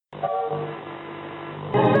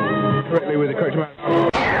correctly with the correct amount.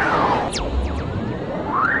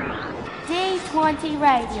 D20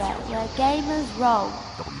 Radio, where gamers roll.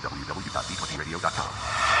 www.d20radio.com.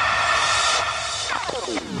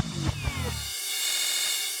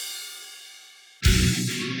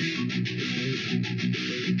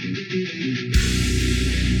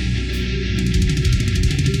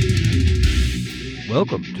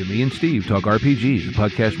 Welcome to Me and Steve Talk RPGs, a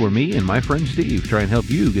podcast where me and my friend Steve try and help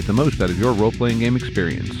you get the most out of your role-playing game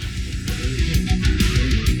experience.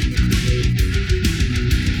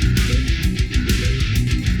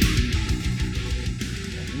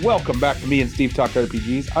 Welcome back to Me and Steve Talk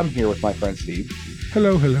RPGs. I'm here with my friend Steve.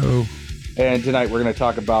 Hello, hello. And tonight we're going to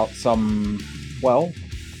talk about some, well,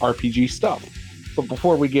 RPG stuff. But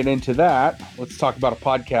before we get into that, let's talk about a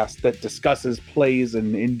podcast that discusses, plays,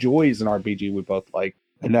 and enjoys an RPG we both like,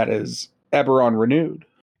 and that is Eberron Renewed.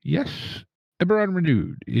 Yes, Eberron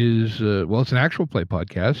Renewed is, it's an actual play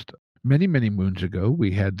podcast. Many, many moons ago,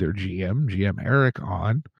 we had their GM Eric,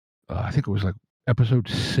 on. I think it was like episode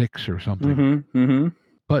 6 or something.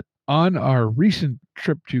 But on our recent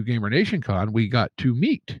trip to Gamer Nation Con, we got to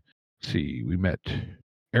meet. We met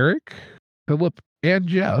Eric, Philip, and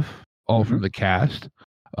Jeff, all from the cast,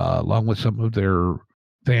 along with some of their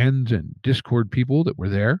fans and Discord people that were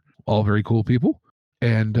there, all very cool people.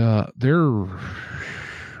 And they're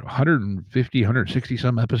 150, 160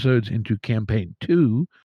 some episodes into campaign 2,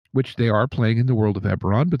 which they are playing in the world of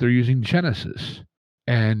Eberron, but they're using Genesis.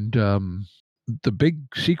 And the big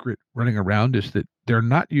secret running around is that they're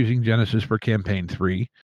not using Genesis for campaign 3,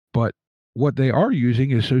 but what they are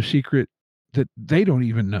using is so secret that they don't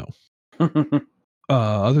even know.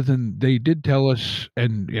 Other than they did tell us,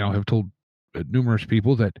 and have told numerous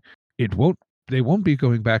people that they won't be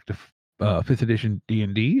going back to 5th edition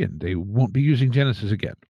D&D, and they won't be using Genesis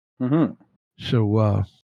again. So,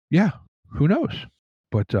 who knows?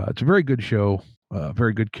 But it's a very good show,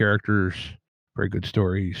 very good characters, very good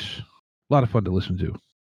stories, a lot of fun to listen to.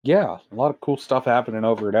 Yeah, a lot of cool stuff happening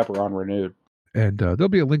over at Eberron Renewed. And there'll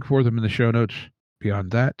be a link for them in the show notes. Beyond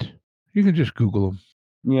that, you can just Google them.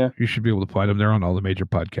 Yeah. You should be able to find them. They're on all the major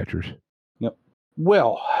podcatchers. Yep.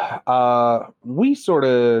 Well, we sort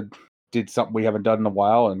of did something we haven't done in a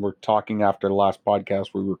while, and we're talking after the last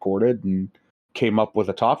podcast we recorded and came up with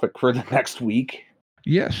a topic for the next week.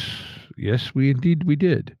 Yes, we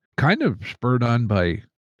did. Kind of spurred on by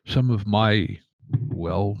some of my,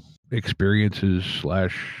 experiences /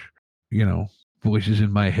 voices in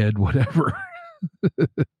my head, whatever.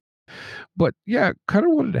 But yeah, kind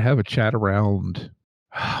of wanted to have a chat around,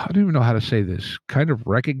 I don't even know how to say this, kind of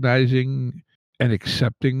recognizing and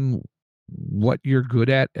accepting what you're good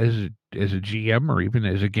at as a GM or even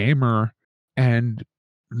as a gamer, and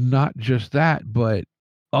not just that, but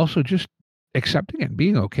also just accepting it and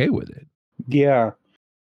being okay with it. Yeah.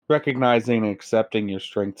 Recognizing and accepting your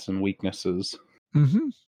strengths and weaknesses.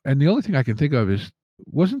 And the only thing I can think of is,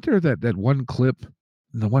 wasn't there that one clip,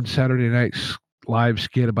 the one Saturday night live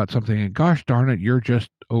skit about something, and gosh darn it, you're just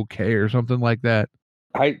okay, or something like that?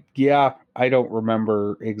 I don't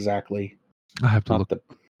remember exactly. I have to look. The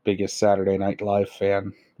biggest Saturday Night Live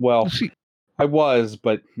fan. Well, I was,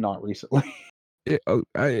 but not recently.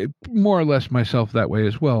 I more or less myself that way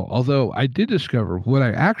as well. Although I did discover what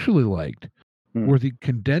I actually liked were the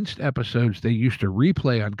condensed episodes they used to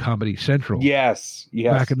replay on Comedy Central. Yes.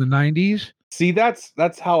 Back in the 90s. See, that's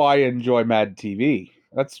how I enjoy Mad TV.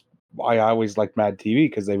 That's why I always liked Mad TV,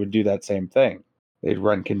 because they would do that same thing. They'd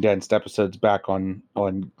run condensed episodes back on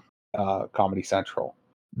Comedy Central.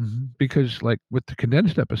 Because, like, with the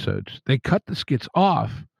condensed episodes, they cut the skits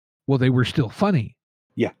off while they were still funny.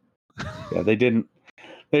 Yeah. Yeah, they didn't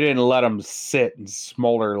let them sit and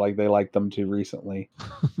smolder like they like them to recently.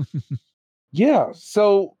 Yeah,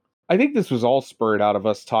 so I think this was all spurred out of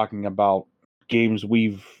us talking about games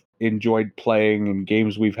we've enjoyed playing and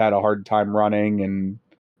games we've had a hard time running, and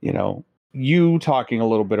you talking a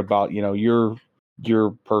little bit about your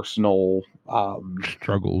personal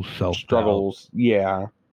struggles. Yeah.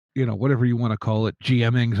 Whatever you want to call it,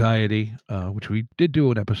 GM anxiety, which we did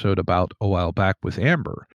do an episode about a while back with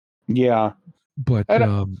Amber. Yeah. But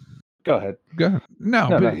go ahead.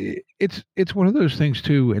 No, it's one of those things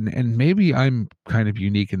too, and maybe I'm kind of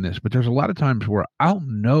unique in this, but there's a lot of times where I'll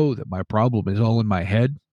know that my problem is all in my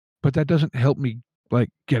head, but that doesn't help me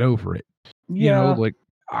get over it. Yeah.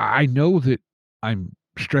 I know that I'm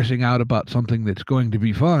stressing out about something that's going to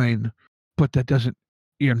be fine, but that doesn't,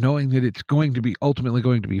 knowing that it's ultimately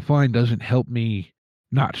going to be fine doesn't help me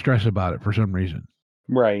not stress about it for some reason.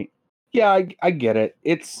 Right. Yeah, I get it.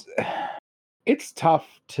 It's tough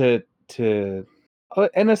to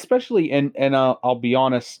and especially, and I'll be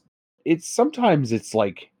honest, sometimes it's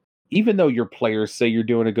like even though your players say you're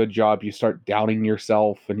doing a good job, you start doubting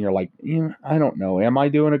yourself and you're like, I don't know. Am I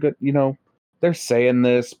doing a good, they're saying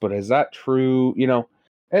this, but is that true?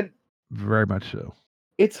 And Very much so.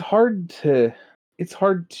 it's hard to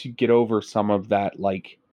get over some of that,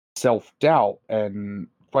 like, self-doubt and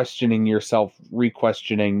questioning yourself,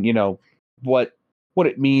 re-questioning, what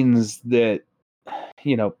it means that,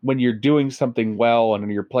 when you're doing something well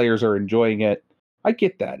and your players are enjoying it. I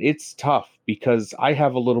get that. It's tough because I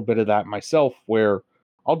have a little bit of that myself where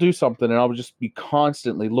I'll do something and I'll just be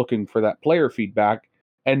constantly looking for that player feedback,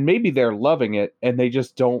 and maybe they're loving it and they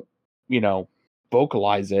just don't,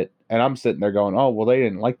 vocalize it. And I'm sitting there going, oh, well, they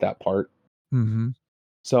didn't like that part. Mm-hmm.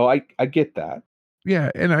 So I get that.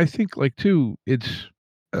 Yeah. And I think, like, too, it's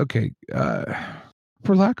okay.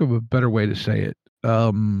 For lack of a better way to say it,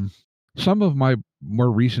 some of my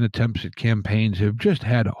more recent attempts at campaigns have just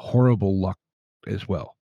had horrible luck as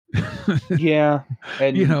well. Yeah.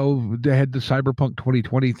 And they had the Cyberpunk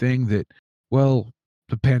 2020 thing that, well,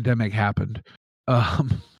 the pandemic happened.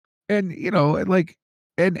 And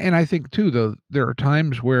and I think too, though, there are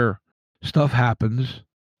times where stuff happens,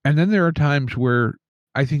 and then there are times where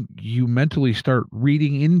I think you mentally start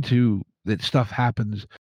reading into that stuff happens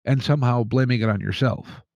and somehow blaming it on yourself.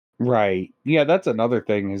 Right. Yeah, that's another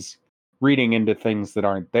thing, is reading into things that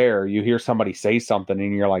aren't there. You hear somebody say something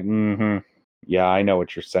and you're like, yeah, I know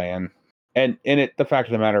what you're saying. And the fact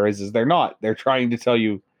of the matter is they're not. They're trying to tell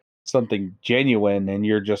you something genuine and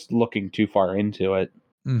you're just looking too far into it.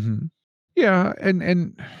 Mm-hmm. Yeah,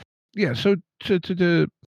 and yeah, so to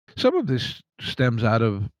some of this stems out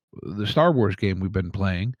of the Star Wars game we've been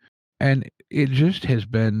playing, and it just has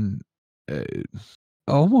been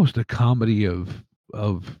almost a comedy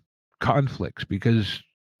of conflicts, because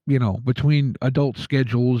between adult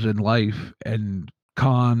schedules and life and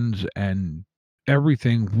cons and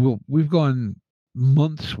everything, we've gone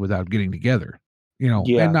months without getting together,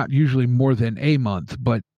 Yeah. and not usually more than a month,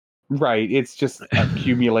 but right, it's just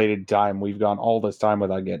accumulated time. We've gone all this time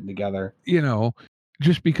without getting together.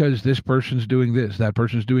 Just because this person's doing this, that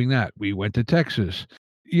person's doing that. We went to Texas,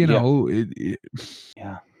 Yeah.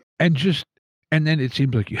 Yeah. And then it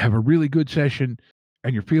seems like you have a really good session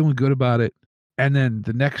and you're feeling good about it. And then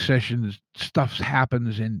the next session, stuff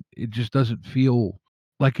happens and it just doesn't feel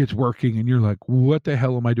like it's working. And you're like, what the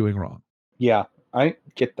hell am I doing wrong? Yeah, I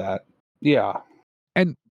get that. Yeah.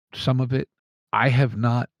 And some of it I have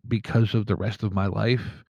not, because of the rest of my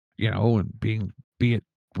life, and be it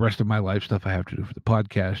the rest of my life stuff I have to do for the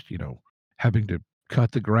podcast, having to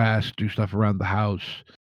cut the grass, do stuff around the house,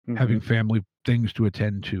 having family things to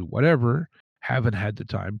attend to, whatever, haven't had the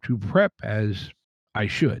time to prep as I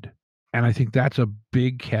should. And I think that's a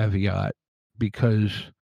big caveat, because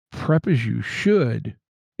prep as you should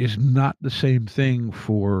is not the same thing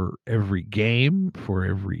for every game, for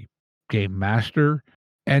every game master,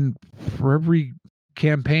 and for every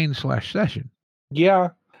campaign/session. Yeah.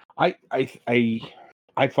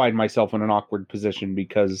 I find myself in an awkward position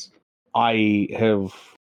because I have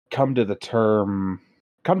come to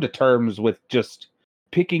terms with just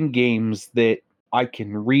picking games that I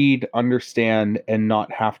can read, understand, and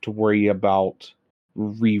not have to worry about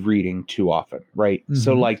rereading too often, right?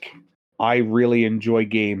 So, like, I really enjoy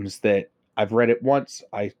games that I've read it once,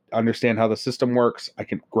 I understand how the system works, I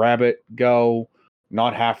can grab it, go,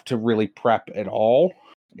 not have to really prep at all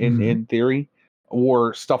in theory.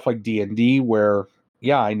 Or stuff like D&D where,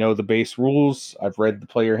 yeah, I know the base rules, I've read the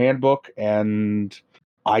player handbook, and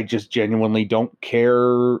I just genuinely don't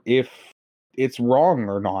care if it's wrong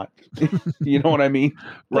or not. You know what I mean?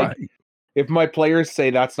 Like, Right. if my players say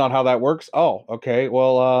that's not how that works, oh, okay,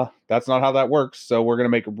 well, that's not how that works, so we're going to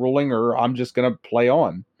make a ruling, or I'm just going to play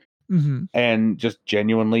on. And just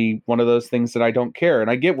genuinely one of those things that I don't care. And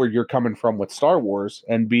I get where you're coming from with Star Wars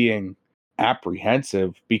and being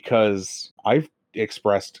apprehensive, because I've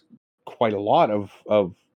expressed quite a lot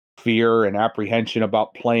of fear and apprehension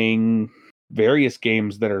about playing various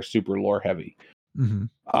games that are super lore heavy.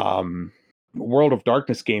 World of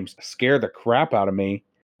Darkness games scare the crap out of me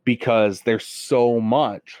because there's so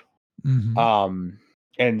much.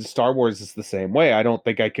 And Star Wars is the same way. I don't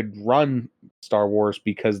think I could run Star Wars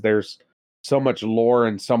because there's so much lore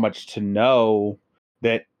and so much to know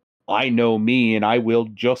that I know me and I will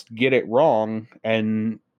just get it wrong.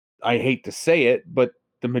 And I hate to say it, but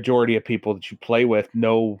the majority of people that you play with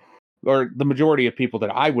know, or the majority of people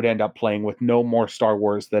that I would end up playing with know more Star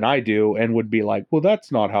Wars than I do, and would be like, well,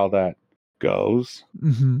 that's not how that goes.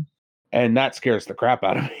 And that scares the crap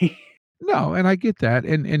out of me. No, and I get that.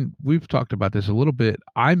 And we've talked about this a little bit.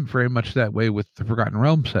 I'm very much that way with the Forgotten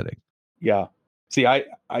Realms setting. Yeah. See, I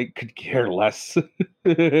could care less.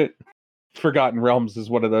 Forgotten Realms is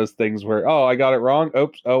one of those things where, oh, I got it wrong.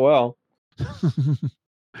 Oops. Oh, well.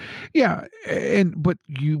 Yeah, but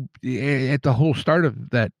you at the whole start of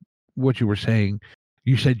that, what you were saying,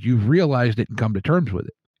 you said you've realized it and come to terms with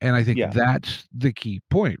it, and I think that's the key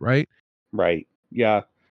point, right? Right. Yeah.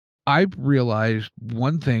 I've realized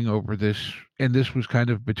one thing over this, and this was kind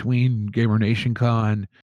of between Gamer Nation Con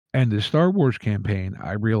and the Star Wars campaign.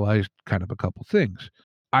 I realized kind of a couple things.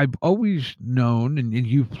 I've always known, and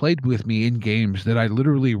you've played with me in games, that I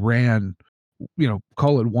literally ran,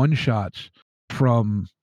 call it one shots from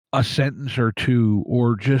a sentence or two,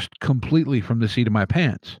 or just completely from the seat of my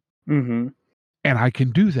pants. Mm-hmm. And I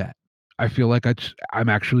can do that. I feel like I'm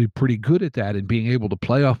actually pretty good at that, and being able to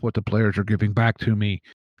play off what the players are giving back to me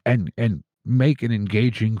and make an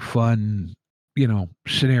engaging, fun,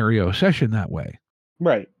 scenario session that way.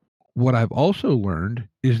 Right. What I've also learned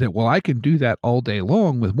is that while I can do that all day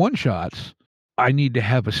long with one shots, I need to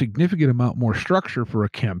have a significant amount more structure for a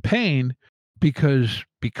campaign, because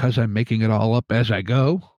I'm making it all up as I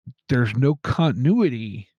go. There's no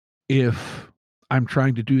continuity if I'm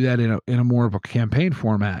trying to do that in a more of a campaign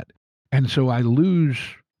format. And so I lose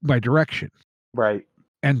my direction. Right.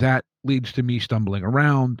 And that leads to me stumbling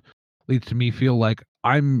around, leads to me feel like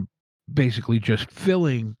I'm basically just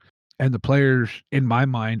filling, and the players in my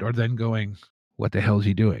mind are then going, what the hell is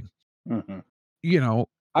he doing? Mm-hmm.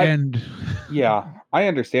 Yeah, I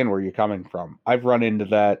understand where you're coming from. I've run into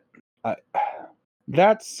that.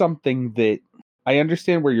 That's something that I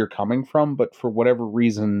understand where you're coming from, but for whatever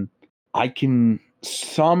reason,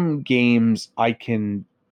 some games I can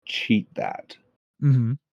cheat that.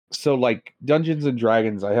 Mm-hmm. So like Dungeons and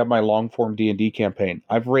Dragons, I have my long form D&D campaign.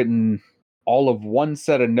 I've written all of one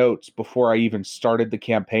set of notes before I even started the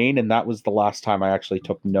campaign, and that was the last time I actually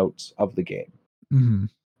took notes of the game. Mm-hmm.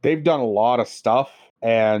 They've done a lot of stuff,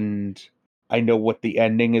 and I know what the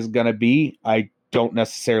ending is going to be. I don't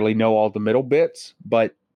necessarily know all the middle bits,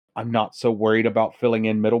 but I'm not so worried about filling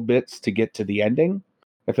in middle bits to get to the ending,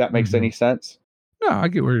 if that makes any sense. No, I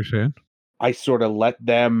get what you're saying. I sort of let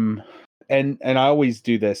them, and I always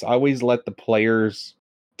do this. I always let the players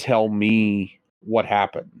tell me what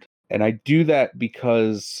happened. And I do that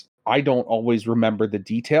because I don't always remember the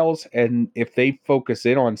details. And if they focus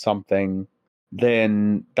in on something,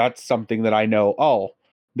 then that's something that I know, oh,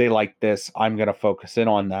 they like this. I'm going to focus in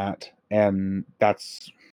on that. And that's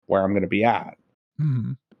where I'm going to be at.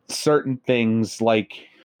 Mm-hmm. Certain things like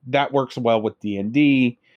that works well with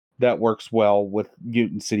D&D. That works well with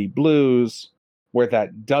Mutant City Blues. Where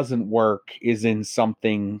that doesn't work is in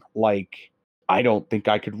something like, I don't think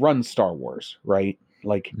I could run Star Wars, right?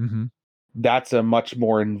 Like, that's a much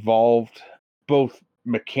more involved, both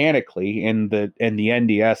mechanically in the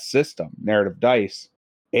NDS system, narrative dice,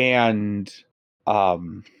 and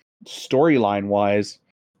storyline wise,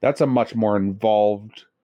 that's a much more involved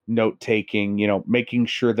note taking, making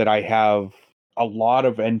sure that I have a lot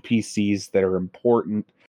of NPCs that are important,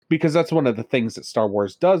 because that's one of the things that Star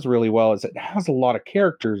Wars does really well, is it has a lot of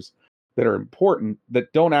characters that are important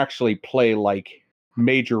that don't actually play like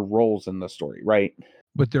major roles in the story, right?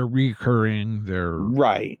 But they're recurring. They're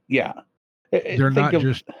right. Yeah. They're not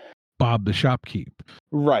just Bob the shopkeep.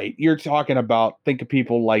 Right. You're talking about, think of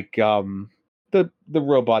people like the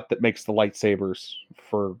robot that makes the lightsabers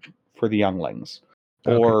for the younglings.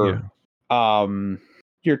 Or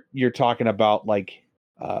you're talking about like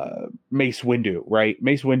Mace Windu, right?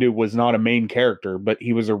 Mace Windu was not a main character, but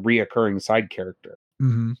he was a reoccurring side character.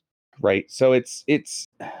 Mm-hmm. Right. So it's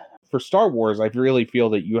for Star Wars, I really feel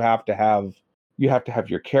that you have to have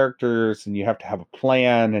your characters, and you have to have a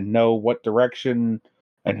plan and know what direction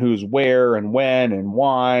and who's where and when and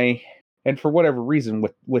why. And for whatever reason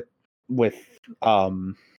with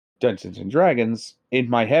Dungeons and Dragons, in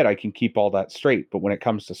my head I can keep all that straight, but when it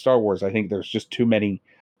comes to Star Wars, I think there's just too many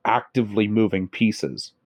actively moving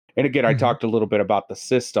pieces. And again, I talked a little bit about the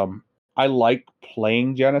system. I like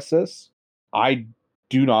playing Genesis. I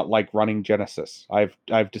do not like running Genesis.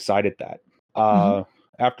 I've decided that.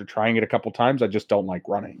 After trying it a couple times, I just don't like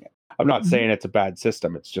running it. I'm not saying it's a bad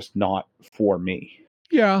system. It's just not for me.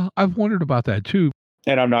 Yeah, I've wondered about that too.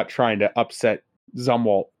 And I'm not trying to upset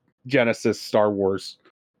Zumwalt Genesis Star Wars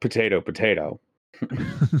potato.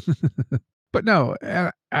 But no,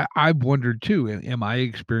 I've wondered too, am I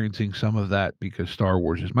experiencing some of that because Star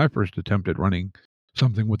Wars is my first attempt at running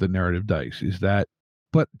something with a narrative dice? Is that,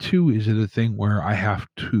 but two, is it a thing where I have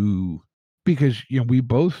to, because, we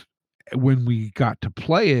both, when we got to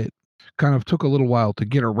play it, kind of took a little while to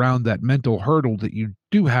get around that mental hurdle that you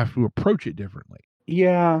do have to approach it differently.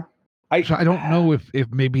 Yeah. So I don't know if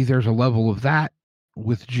maybe there's a level of that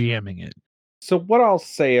with GMing it. So what I'll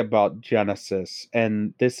say about Genesis,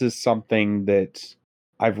 and this is something that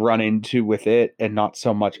I've run into with it and not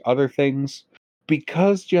so much other things,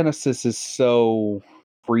 because Genesis is so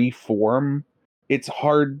free form, it's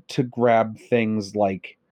hard to grab things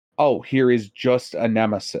like, oh, here is just a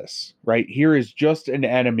nemesis, right? Here is just an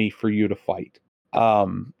enemy for you to fight.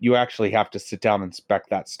 You actually have to sit down and spec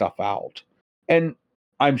that stuff out. And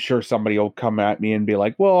I'm sure somebody will come at me and be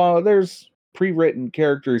like, well, there's pre-written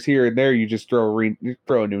characters here and there. You just throw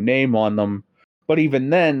a new name on them. But even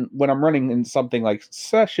then, when I'm running in something like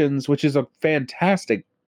Sessions, which is a fantastic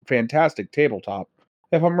tabletop,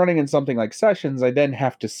 if I'm running in something like Sessions, I then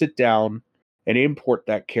have to sit down and import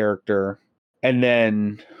that character, and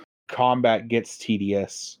then combat gets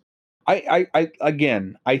tedious. I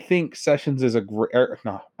think Sessions is a great.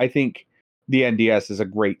 No, I think the NDS is a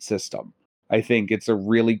great system. I think it's a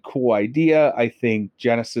really cool idea. I think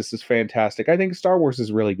Genesis is fantastic. I think Star Wars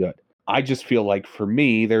is really good. I just feel like for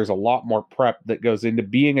me, there's a lot more prep that goes into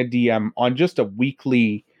being a DM on just a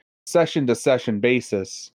weekly session to session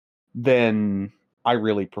basis than I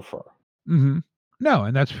really prefer. Mm-hmm. No,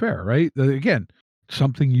 and that's fair, right? Again,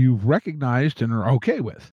 something you've recognized and are okay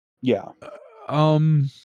with. Yeah.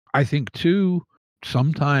 I think too,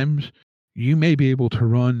 sometimes you may be able to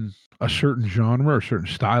run a certain genre, a certain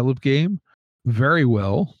style of game very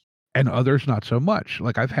well, and others not so much.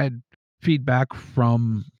 Like I've had feedback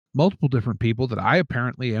from multiple different people that I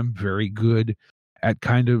apparently am very good at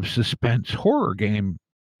kind of suspense horror game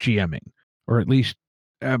GMing, or at least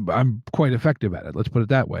I'm quite effective at it. Let's put it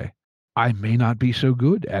that way. I may not be so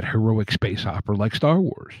good at heroic space opera like Star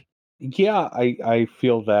Wars. Yeah, I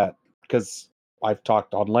feel that because I've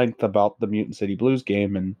talked on length about the Mutant City Blues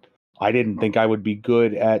game, and I didn't think I would be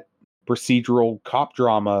good at procedural cop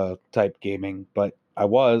drama type gaming, but I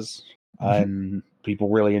was, and people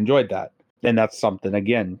really enjoyed that. And that's something,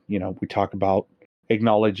 again, we talk about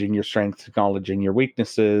acknowledging your strengths, acknowledging your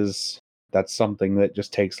weaknesses. That's something that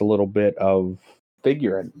just takes a little bit of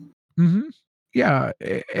figuring. Mm-hmm. Yeah,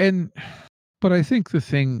 but I think the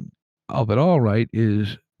thing of it all, right,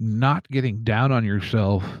 is not getting down on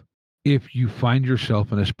yourself if you find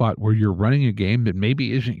yourself in a spot where you're running a game that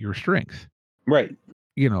maybe isn't your strength. Right.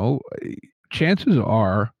 Chances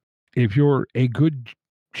are, if you're a good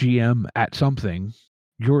GM at something,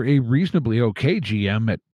 you're a reasonably okay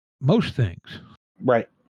GM at most things. Right.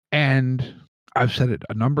 And I've said it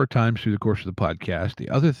a number of times through the course of the podcast. The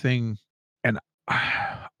other thing, and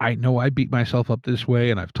I know I beat myself up this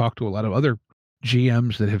way, and I've talked to a lot of other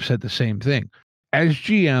GMs that have said the same thing. As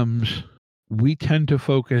GMs, we tend to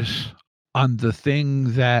focus on the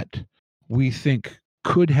thing that we think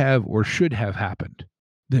could have or should have happened,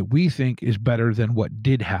 that we think is better than what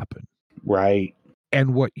did happen. Right.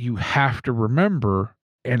 And what you have to remember,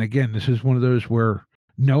 and again, this is one of those where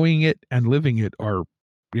knowing it and living it are,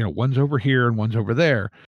 one's over here and one's over there,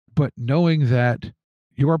 but knowing that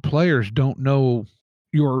your players don't know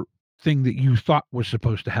your thing that you thought was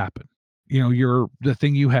supposed to happen. The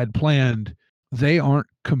thing you had planned, they aren't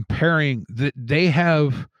comparing that. They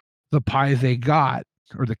have the pie they got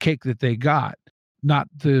or the cake that they got, not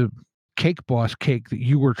the cake boss cake that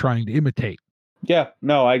you were trying to imitate. Yeah,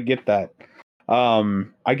 no, I get that.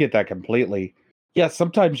 I get that completely. Yeah,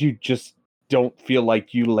 sometimes you just don't feel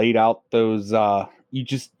like you laid out those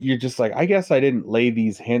you're just like, I guess I didn't lay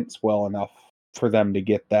these hints well enough for them to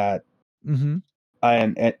get that. Mm-hmm.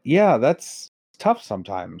 And yeah, that's tough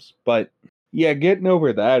sometimes. But yeah, getting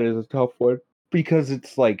over that is a tough one because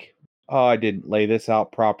it's like, oh, I didn't lay this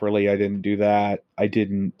out properly. I didn't do that. I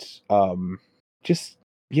didn't I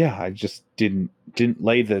just didn't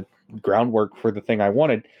lay the groundwork for the thing I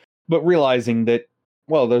wanted. But realizing that,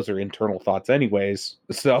 well, those are internal thoughts anyways.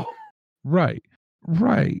 So Right.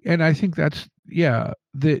 And I think that's,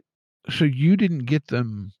 so you didn't get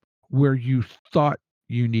them where you thought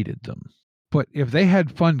you needed them. But if they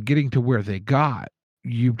had fun getting to where they got,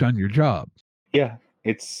 you've done your job.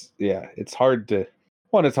 it's hard to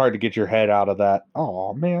it's hard to get your head out of that.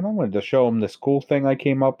 Oh man, I wanted to show them this cool thing I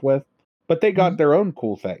came up with. But they got their own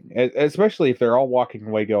cool thing, especially if they're all walking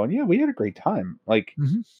away going, yeah, we had a great time. Like,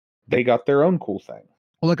 they got their own cool thing.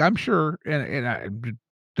 Well, look, I'm sure, and I,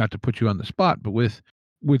 not to put you on the spot, but with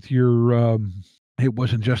your It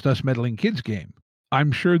Wasn't Just Us Meddling Kids game,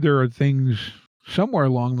 I'm sure there are things somewhere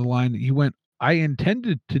along the line that you went, I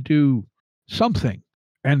intended to do something,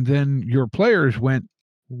 and then your players went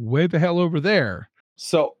way the hell over there.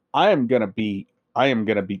 So I am gonna be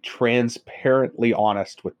transparently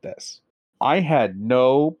honest with this. I had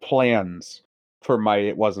no plans for my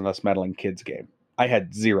It Wasn't Us Meddling Kids game. I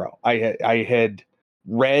had zero. I had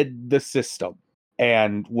read the system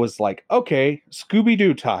and was like, okay,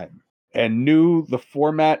 Scooby-Doo time. and knew the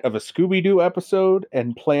format of a Scooby-Doo episode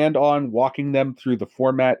and planned on walking them through the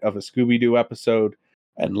format of a Scooby-Doo episode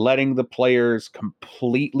and letting the players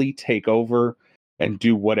completely take over and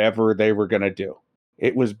do whatever they were going to do.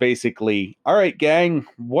 It was basically, all right, gang,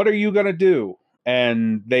 what are you going to do?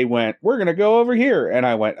 And they went, we're going to go over here. And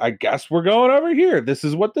I went, I guess we're going over here. This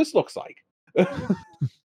is what this looks like.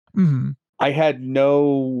 Mm-hmm. I had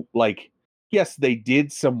no, like, yes, they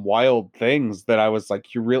did some wild things that I was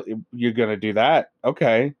like, you're going to do that?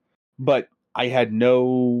 Okay. But I had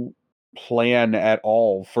no plan at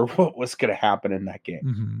all for what was going to happen in that game.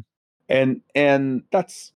 Mm-hmm. And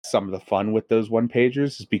that's some of the fun with those one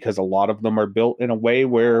pagers, is because a lot of them are built in a way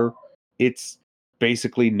where it's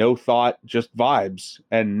basically no thought, just vibes,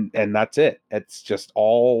 and that's it. It's just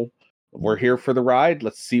all, we're here for the ride.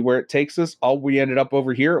 Let's see where it takes us. Oh, we ended up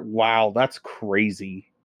over here. Wow, that's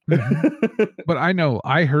crazy. Mm-hmm. But I know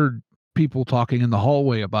I heard people talking in the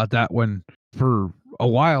hallway about that one for a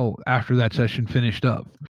while after that session finished up.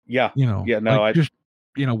 Yeah. You know, yeah, no, like just,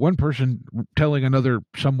 you know, one person telling another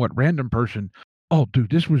somewhat random person, oh, dude,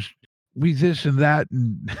 this was this and that.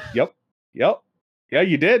 And Yep. Yeah,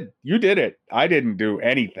 you did. You did it. I didn't do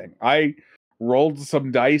anything. I rolled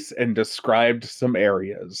some dice and described some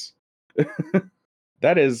areas.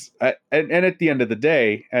 That is, and at the end of the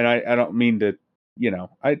day, and I don't mean to, you know,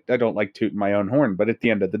 I don't like tooting my own horn, but at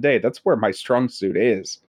the end of the day, that's where my strong suit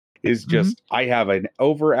is just, I have an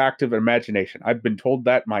overactive imagination. I've been told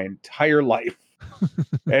that my entire life.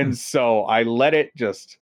 And so I let it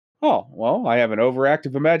just, oh, well, I have an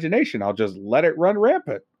overactive imagination. I'll just let it run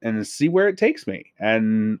rampant and see where it takes me,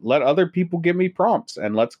 and let other people give me prompts,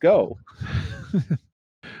 and let's go.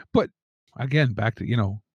 But again, back to, you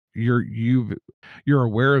know, you're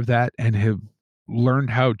aware of that and have learned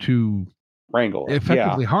how to Wrangle it.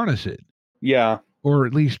 effectively harness it. Yeah. Or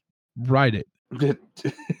at least ride it.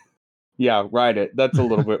 Yeah, ride it. That's a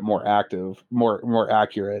little bit more active, more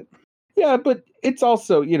accurate. Yeah, but it's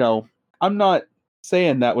also, you know, I'm not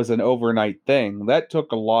saying that was an overnight thing. That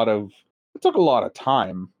took a lot of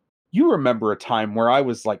time. You remember a time where I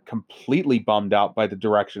was like completely bummed out by the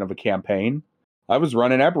direction of a campaign. I was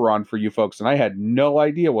running Eberron for you folks, and I had no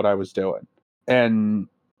idea what I was doing. And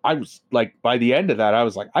I was like, by the end of that, I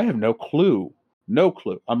was like, I have no clue.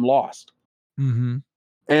 I'm lost. Mm-hmm.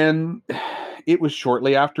 And it was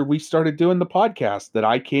shortly after we started doing the podcast that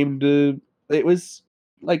I came to, it was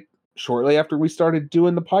like shortly after we started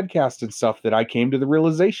doing the podcast and stuff that I came to the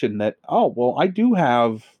realization that, oh, well, I do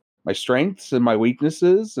have my strengths and my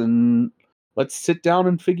weaknesses, and let's sit down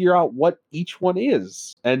and figure out what each one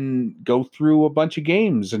is, and go through a bunch of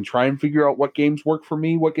games and try and figure out what games work for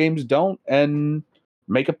me, what games don't, and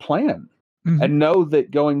make a plan. Mm-hmm. And know that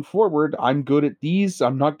going forward, I'm good at these,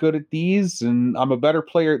 I'm not good at these, and I'm a better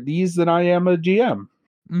player at these than I am a GM.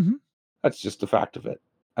 Mm-hmm. That's just a fact of it.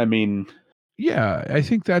 I mean, yeah, I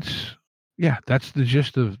think that's the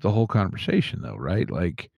gist of the whole conversation, though, right?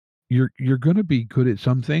 Like, you're going to be good at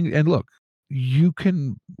something, and look, you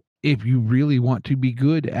can, if you really want to be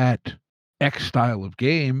good at X style of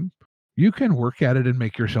game, you can work at it and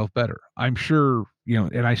make yourself better. I'm sure, you know,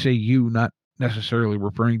 and I say you, not necessarily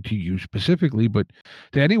referring to you specifically, but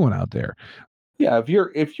to anyone out there. Yeah,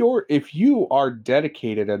 if you are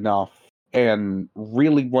dedicated enough and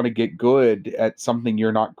really want to get good at something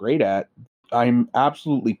you're not great at, I'm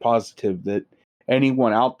absolutely positive that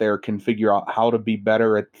anyone out there can figure out how to be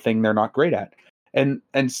better at the thing they're not great at. And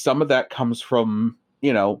some of that comes from,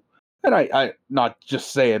 you know, and I not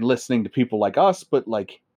just saying listening to people like us, but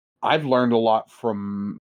like I've learned a lot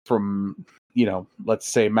from you know, let's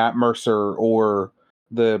say Matt Mercer or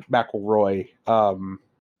the McElroy, the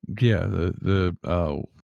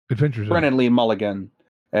Adventures Brennan Lee Mulligan,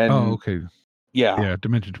 and okay, yeah,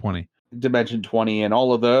 Dimension 20, and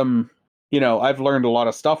all of them. You know, I've learned a lot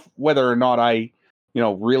of stuff. Whether or not I, you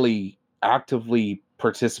know, really actively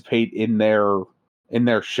participate in their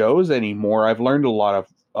shows anymore, I've learned a lot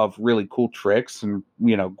of really cool tricks and,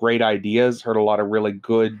 you know, great ideas. Heard a lot of really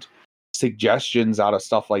good suggestions out of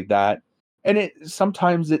stuff like that. And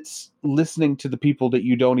sometimes it's listening to the people that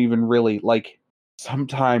you don't even really like.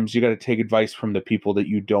 Sometimes you got to take advice from the people that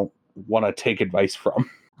you don't want to take advice from.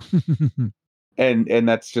 And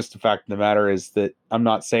that's just the fact of the matter, is that I'm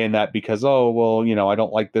not saying that because, oh, well, you know, I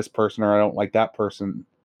don't like this person or I don't like that person.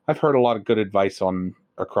 I've heard a lot of good advice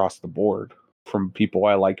across the board from people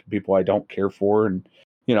I like and people I don't care for. And,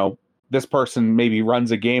 you know, this person maybe runs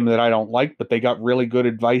a game that I don't like, but they got really good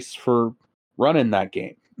advice for running that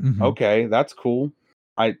game. Mm-hmm. Okay, that's cool.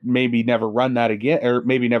 I maybe never run that again, or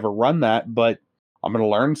maybe never run that, but I'm going to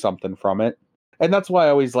learn something from it. And that's why I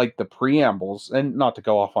always like the preambles, and not to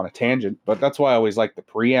go off on a tangent, but that's why I always like the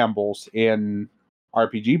preambles in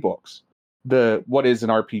RPG books. What is an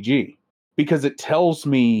RPG? Because it tells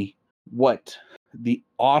me what the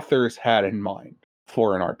authors had in mind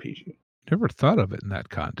for an RPG. Never thought of it in that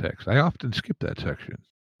context. I often skip that section.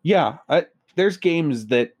 Yeah, there's games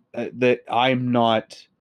that I'm not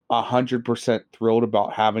 100% thrilled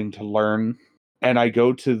about having to learn, and I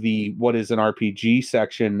go to the what is an RPG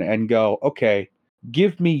section and go, okay,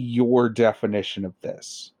 give me your definition of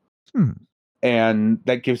this. And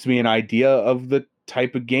that gives me an idea of the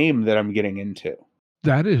type of game that I'm getting into.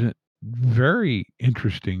 That is a very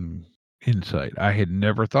interesting insight. I had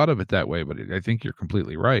never thought of it that way, but I think you're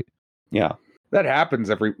completely right. Yeah, that happens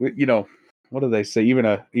every. What do they say? Even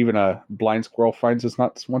a blind squirrel finds its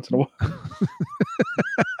nuts once in a while.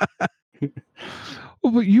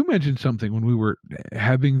 Well, but you mentioned something when we were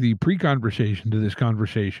having the pre-conversation to this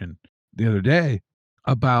conversation the other day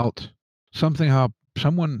about something, how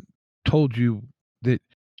someone told you that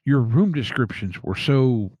your room descriptions were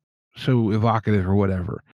so evocative or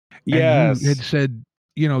whatever. Yes. And you had said,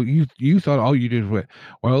 you thought all you did was,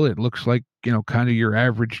 well, it looks like, kind of your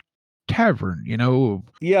average tavern,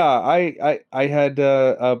 Yeah, I had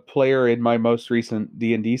a player in my most recent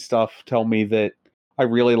D&D stuff tell me that I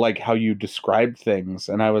really like how you describe things,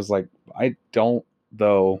 and I was like, I don't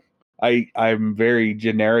though. I'm very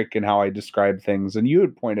generic in how I describe things, and you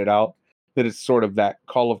had pointed out that it's sort of that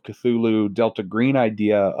Call of Cthulhu Delta Green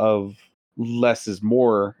idea of less is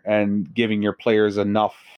more, and giving your players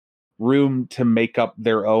enough room to make up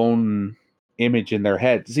their own image in their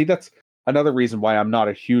head. See, that's another reason why I'm not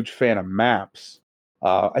a huge fan of maps.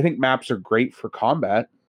 I think maps are great for combat,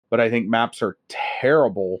 but I think maps are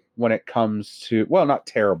terrible when it comes to, well, not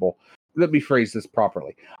terrible. Let me phrase this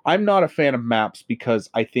properly. I'm not a fan of maps because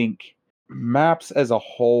I think maps as a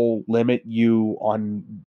whole limit you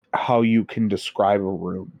on how you can describe a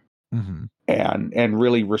room, and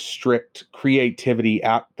really restrict creativity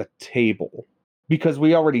at the table, because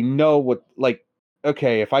we already know what, like,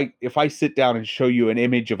 okay, if I sit down and show you an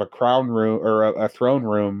image of a crown room or a throne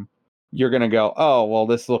room, you're going to go, oh, well,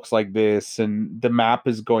 this looks like this. And the map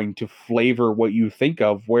is going to flavor what you think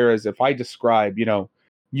of. Whereas if I describe,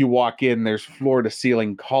 you walk in, there's floor to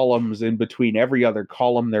ceiling columns. In between every other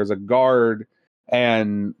column, there's a guard,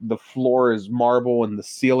 and the floor is marble and the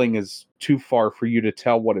ceiling is too far for you to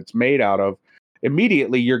tell what it's made out of.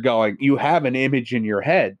 Immediately you're going, you have an image in your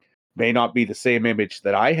head. May not be the same image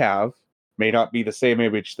that I have, may not be the same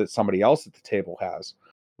image that somebody else at the table has,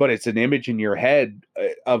 but it's an image in your head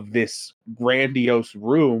of this grandiose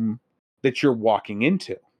room that you're walking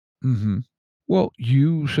into. Well,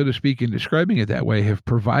 you, so to speak, in describing it that way, have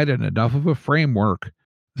provided enough of a framework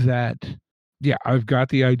that, yeah, I've got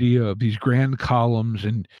the idea of these grand columns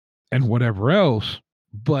and whatever else,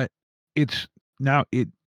 but it's now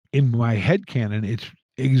in my headcanon, it's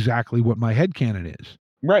exactly what my headcanon is.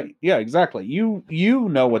 Right. Yeah, exactly. You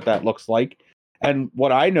know what that looks like, and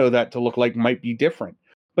what I know that to look like might be different.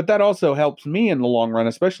 But that also helps me in the long run,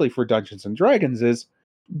 especially for Dungeons and Dragons, is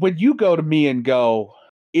when you go to me and go,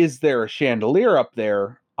 is there a chandelier up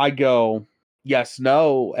there? I go, yes,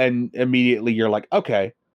 no. And immediately you're like,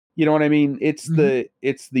 okay. You know what I mean? It's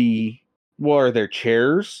the, well, are there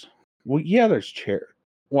chairs? Well, yeah, there's chairs.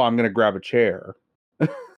 Well, I'm going to grab a chair.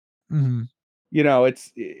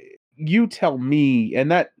 It's, you tell me.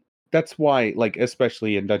 And that's why, like,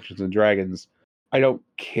 especially in Dungeons and Dragons, I don't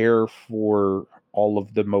care for all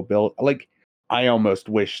of the mobility. Like, I almost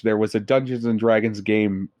wish there was a Dungeons and Dragons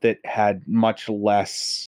game that had much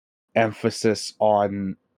less emphasis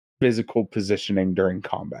on physical positioning during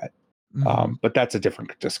combat. But that's a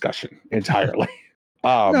different discussion entirely.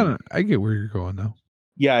 No, I get where you're going though.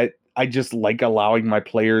 Yeah, I just like allowing my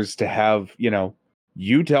players to have,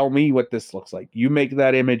 you tell me what this looks like. You make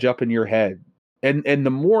that image up in your head. And the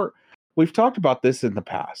more, we've talked about this in the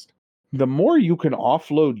past, the more you can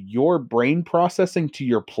offload your brain processing to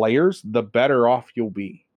your players, the better off you'll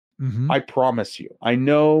be. I promise you. I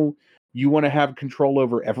know you want to have control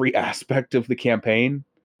over every aspect of the campaign,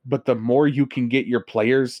 but the more you can get your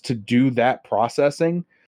players to do that processing,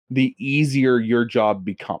 the easier your job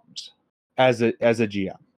becomes as a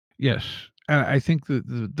GM. Yes. And I think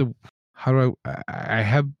the how do I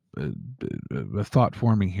have a thought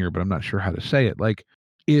forming here, but I'm not sure how to say it. Like,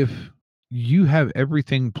 if you have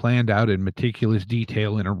everything planned out in meticulous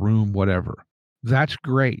detail in a room, whatever, that's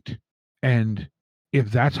great. And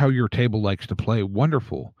if that's how your table likes to play,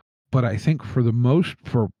 wonderful. But I think for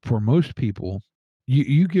most people,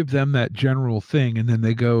 you give them that general thing, and then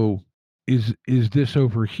they go, is this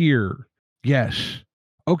over here? Yes.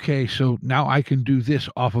 Okay, so now I can do this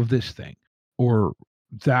off of this thing. or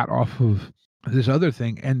that off of this other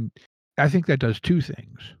thing. And I think that does two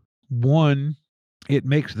things. One, it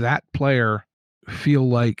makes that player feel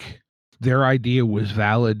like their idea was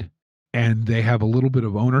valid and they have a little bit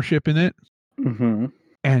of ownership in it. Mm-hmm.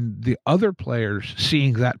 And the other players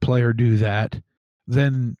seeing that player do that,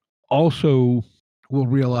 then also will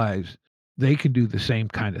realize they can do the same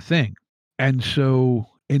kind of thing. And so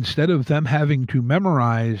instead of them having to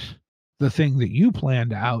memorize the thing that you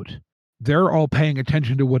planned out, they're all paying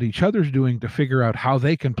attention to what each other's doing to figure out how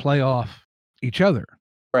they can play off each other.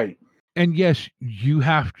 Right. And yes, you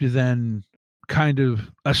have to then kind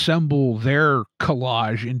of assemble their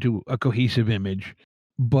collage into a cohesive image.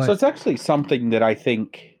 But so it's actually something that I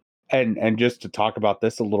think, and just to talk about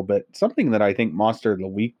this a little bit, something that I think Monster of the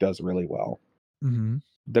Week does really well. mm-hmm.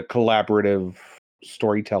 The collaborative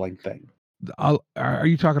storytelling thing. Are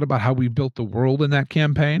you talking about how we built the world in that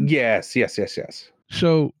campaign? Yes.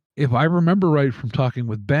 So if I remember right from talking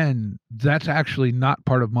with Ben, that's actually not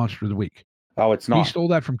part of Monster of the Week. Oh, it's not. He stole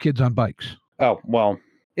that from Kids on Bikes. Oh, well,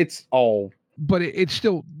 it's all. But it's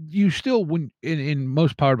still, when in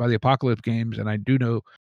most Powered by the Apocalypse games, and I do know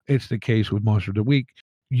it's the case with Monster of the Week,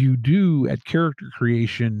 you do at character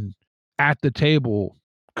creation at the table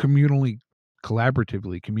collaboratively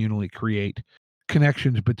create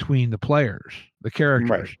connections between the players, the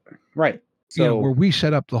characters. Right. So where we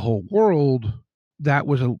set up the whole world, that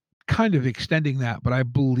was a kind of extending that. But I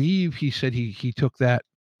believe he said he took that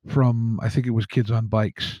from, I think it was Kids on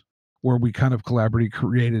Bikes, where we kind of collaboratively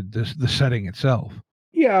created the setting itself.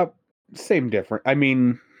 Yeah, same different. I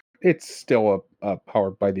mean, it's still a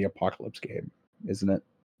Powered by the Apocalypse game, isn't it?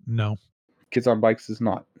 No. Kids on Bikes is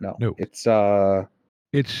not. No.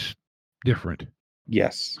 It's different.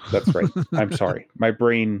 Yes, that's right. I'm sorry. My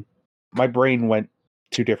brain went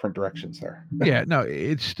two different directions there. Yeah, no,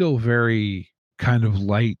 it's still very kind of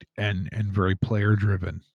light and very player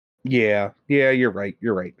driven. Yeah, you're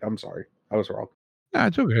right. I'm sorry. I was wrong. No,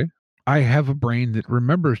 it's okay. I have a brain that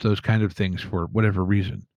remembers those kind of things for whatever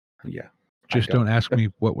reason. Yeah. Just don't ask me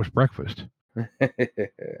what was breakfast.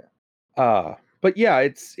 But yeah,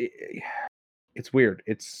 it's weird.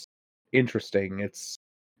 It's interesting. It's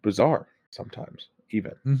bizarre sometimes,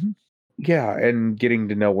 even. Mm-hmm. Yeah, and getting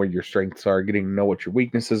to know where your strengths are, getting to know what your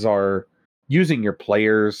weaknesses are, using your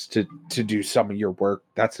players to do some of your work.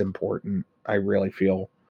 That's important, I really feel.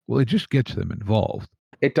 Well, it just gets them involved.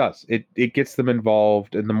 It does. It gets them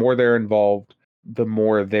involved, and the more they're involved, the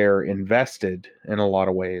more they're invested in a lot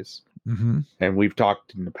of ways. Mm-hmm. And we've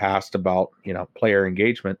talked in the past about, player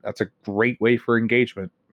engagement. That's a great way for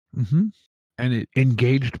engagement. Mm-hmm. And it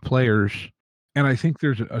engaged players. And I think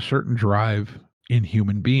there's a certain drive in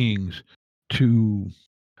human beings to,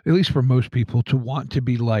 at least for most people, to want to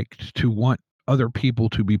be liked, to want other people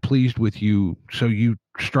to be pleased with you. So you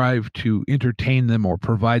strive to entertain them or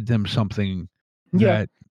provide them something that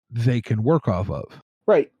they can work off of.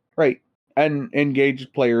 Right. And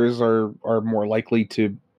engaged players are more likely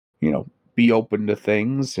to, be open to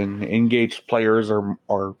things, and engaged players are,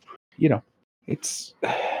 it's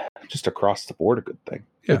just across the board a good thing.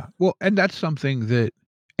 Yeah. Well, and that's something that,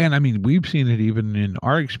 and I mean, we've seen it even in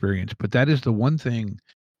our experience, but that is the one thing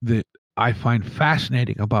that I find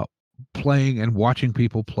fascinating about playing and watching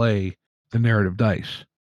people play the narrative dice.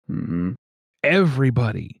 Mm-hmm.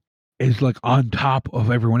 Everybody is like on top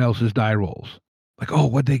of everyone else's die rolls. Like, oh,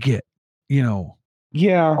 what'd they get?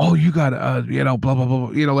 Yeah. Oh, you got blah blah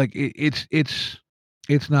blah. Like it's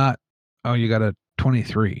not. Oh, you got a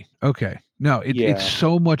 23. Okay. No, it's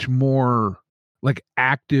so much more like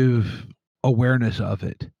active awareness of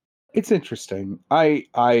it. It's interesting. I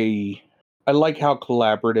like how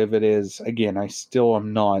collaborative it is. Again, I still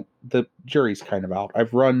am not. The jury's kind of out.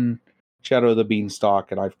 I've run Shadow of the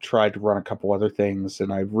Beanstalk, and I've tried to run a couple other things,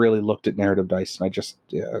 and I've really looked at narrative dice, and I just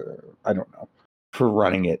I don't know. For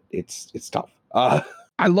running it, it's tough.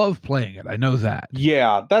 I love playing it. I know that.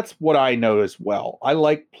 Yeah, that's what I know as well. I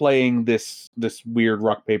like playing this weird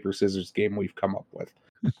rock paper scissors game we've come up with.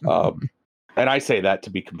 And I say that to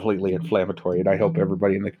be completely inflammatory, and I hope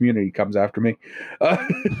everybody in the community comes after me.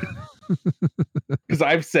 Because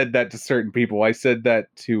I've said that to certain people. I said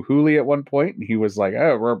that to Hooli at one point, and he was like,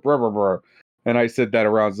 "Oh, blah, blah, blah, blah." And I said that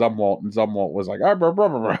around Zumwalt, and Zumwalt was like, "Ah, blah, blah,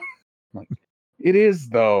 blah, blah." Like, it is,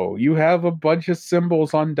 though. You have a bunch of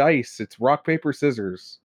symbols on dice. It's rock, paper,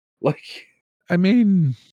 scissors. Like, I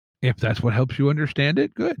mean, if that's what helps you understand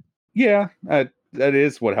it, good. Yeah, that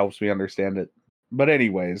is what helps me understand it. But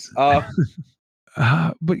anyways, but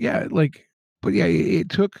yeah, it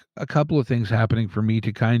took a couple of things happening for me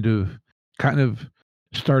to kind of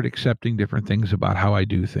start accepting different things about how I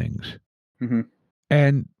do things. Mm-hmm.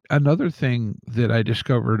 And another thing that I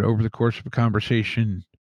discovered over the course of a conversation,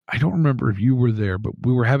 I don't remember if you were there, but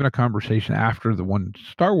we were having a conversation after the one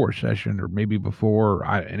Star Wars session, or maybe before.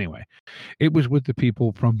 Anyway, it was with the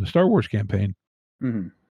people from the Star Wars campaign. Mm-hmm.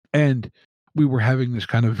 And we were having this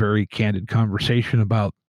kind of very candid conversation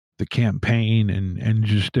about the campaign and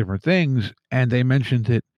just different things. And they mentioned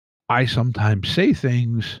that I sometimes say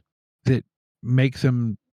things that make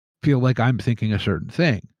them feel like I'm thinking a certain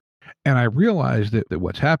thing. And I realized that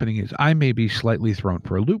what's happening is I may be slightly thrown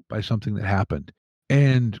for a loop by something that happened.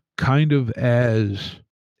 And kind of as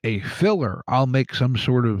a filler, I'll make some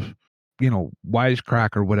sort of,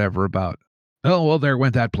 wisecrack or whatever about, oh, well, there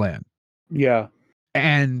went that plan. Yeah.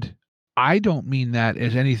 And I don't mean that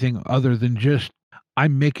as anything other than just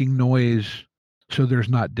I'm making noise so there's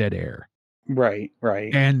not dead air. Right.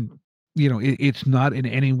 And, it's not in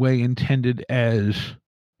any way intended as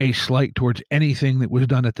a slight towards anything that was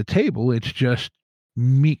done at the table. It's just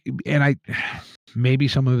me. And maybe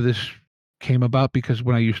some of this came about because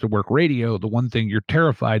when I used to work radio, the one thing you're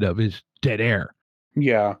terrified of is dead air.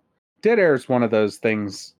 Yeah. Dead air is one of those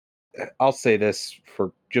things. I'll say this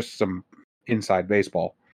for just some inside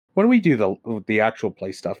baseball. When we do the actual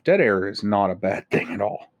play stuff, dead air is not a bad thing at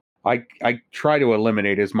all. I try to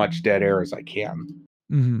eliminate as much dead air as I can.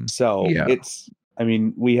 Mm-hmm. So yeah.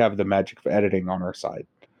 we have the magic of editing on our side.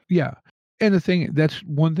 Yeah. And that's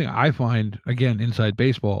one thing I find, again, inside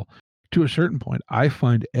baseball, to a certain point, I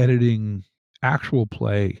find editing actual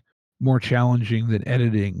play more challenging than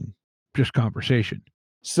editing just conversation.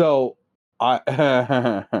 So I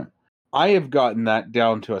I have gotten that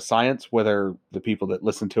down to a science, whether the people that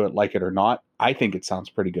listen to it like it or not. I think it sounds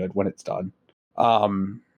pretty good when it's done.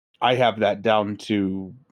 I have that down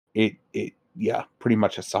to it. Yeah, pretty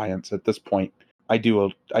much a science at this point. I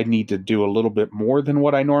need to do a little bit more than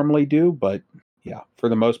what I normally do, but yeah, for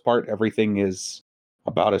the most part, everything is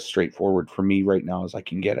about as straightforward for me right now as I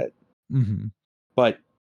can get it. Mm-hmm. But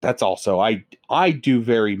that's also, I do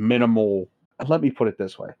very minimal. Let me put it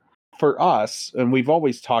this way. For us, and we've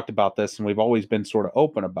always talked about this and we've always been sort of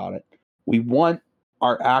open about it, we want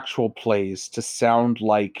our actual plays to sound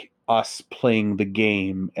like us playing the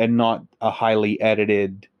game and not a highly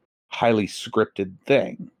edited, highly scripted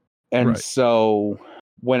thing. And so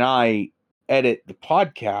when I edit the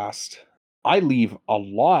podcast, I leave a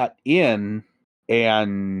lot in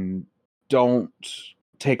and don't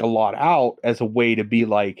take a lot out as a way to be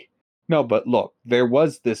like, no, but look, there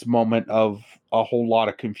was this moment of a whole lot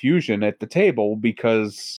of confusion at the table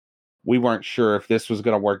because we weren't sure if this was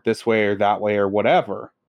going to work this way or that way or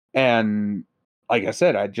whatever. And like I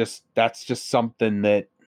said, that's just something that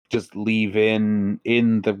just leave in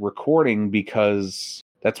the recording because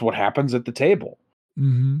that's what happens at the table.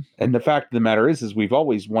 Mm-hmm. And the fact of the matter is we've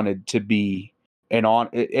always wanted to be, and on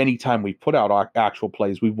anytime we put out actual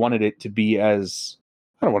plays, we wanted it to be as,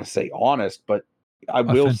 I don't want to say honest, but I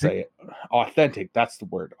will say it, authentic. That's the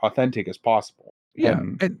word, authentic as possible. Yeah.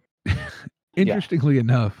 And interestingly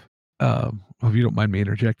enough, if you don't mind me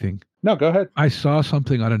interjecting. No, go ahead. I saw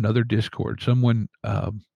something on another Discord. Someone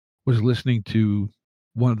was listening to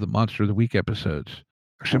one of the Monster of the Week episodes.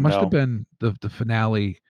 Actually, it must have been the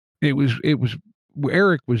finale. It was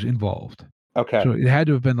Eric was involved. Okay. So it had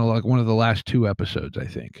to have been one of the last two episodes, I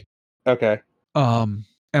think. Okay. And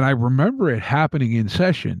I remember it happening in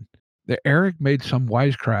session that Eric made some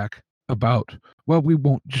wisecrack about, well, we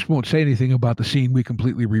won't say anything about the scene we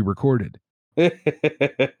completely re-recorded.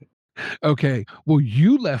 Okay. Well,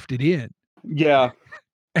 you left it in. Yeah.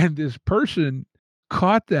 And this person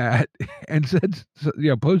caught that and said,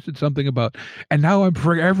 posted something about, and now I'm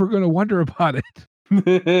forever going to wonder about it.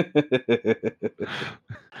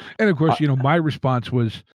 And of course, my response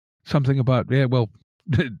was something about,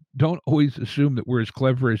 don't always assume that we're as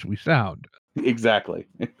clever as we sound. Exactly.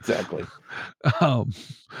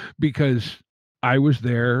 Because I was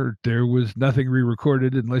there. There was nothing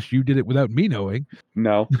re-recorded unless you did it without me knowing.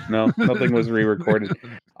 No, nothing was re-recorded.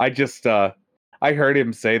 I just, I heard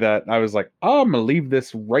him say that. And I was like, oh, I'm going to leave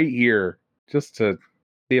this right here just to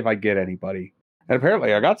see if I get anybody. And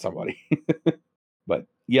apparently I got somebody. But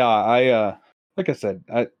yeah, I, like I said,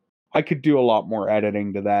 I could do a lot more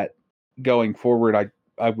editing to that going forward.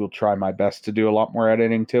 I will try my best to do a lot more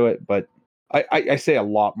editing to it, but I say a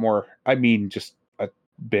lot more. I mean, just a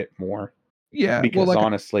bit more. Yeah. Because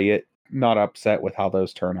honestly, not upset with how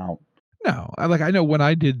those turn out. No, I know when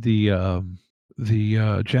I did the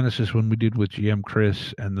Genesis when we did with GM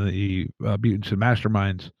Chris and the Mutants and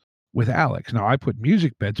Masterminds with Alex. Now I put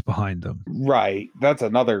music beds behind them. Right. That's a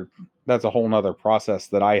whole nother process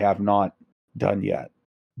that I have not done yet.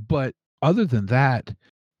 But other than that,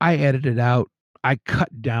 I edited out I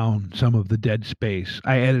cut down some of the dead space.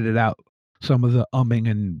 I edited out some of the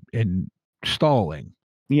umming and stalling.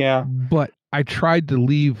 Yeah. But I tried to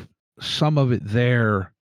leave some of it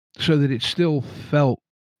there so that it still felt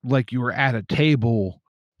like you were at a table.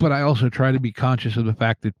 But I also try to be conscious of the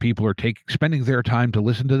fact that people are spending their time to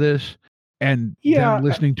listen to this, and them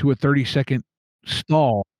listening to a 30-second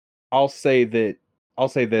stall. I'll say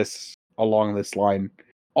this along this line.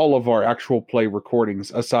 All of our actual play recordings,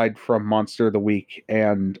 aside from Monster of the Week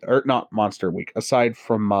not Monster Week, aside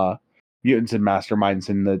from Mutants and Masterminds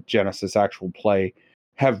in the Genesis actual play,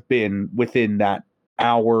 have been within that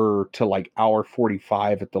hour to like hour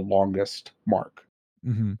 45 at the longest mark.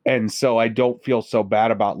 Mm-hmm. And so I don't feel so bad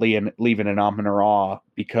about leaving an om and a raw,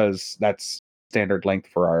 because that's standard length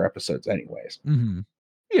for our episodes anyways. Mm-hmm.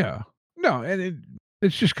 Yeah. No, and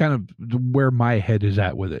it's just kind of where my head is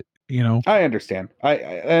at with it, you know? I understand.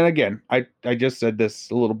 And again, I just said this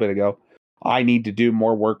a little bit ago. I need to do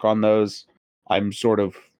more work on those. I'm sort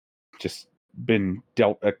of just been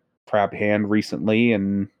dealt a crap hand recently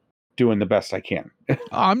and doing the best I can.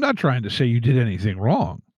 I'm not trying to say you did anything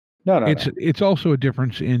wrong. No. It's also a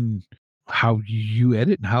difference in how you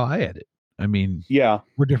edit and how I edit. I mean, yeah,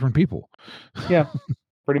 we're different people. Yeah,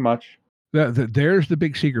 pretty much. There's the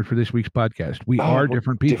big secret for this week's podcast. We are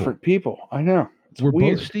different people. Different people. I know. We're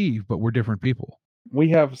weird. Both Steve, but we're different people. We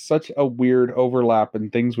have such a weird overlap in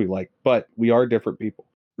things we like, but we are different people.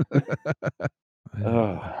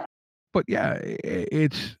 But yeah,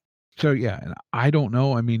 it's so yeah, and I don't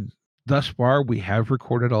know. I mean, thus far we have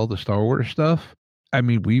recorded all the Star Wars stuff. I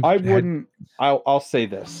mean, I'll say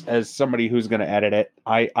this as somebody who's going to edit it.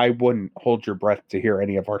 I wouldn't hold your breath to hear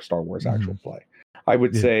any of our Star Wars actual play. I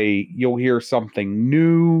would say you'll hear something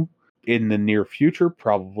new in the near future,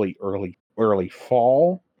 probably early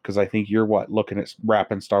fall, because I think you're looking at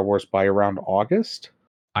wrapping Star Wars by around August.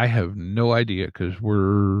 I have no idea, because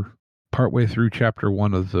we're partway through chapter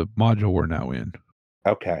 1 of the module we're now in.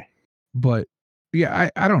 Okay. But yeah,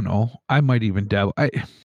 I don't know. I might even dabble.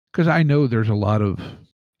 Because I know there's a lot of,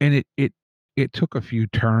 and it took a few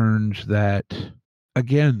turns that,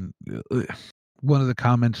 again, one of the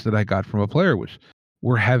comments that I got from a player was,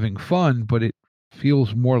 we're having fun, but it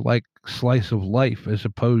feels more like slice of life as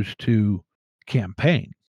opposed to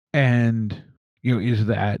campaign. And, is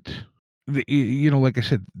that, like I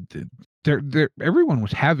said, everyone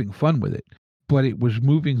was having fun with it, but it was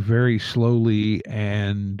moving very slowly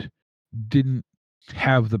and didn't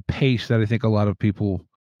have the pace that I think a lot of people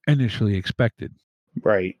initially expected.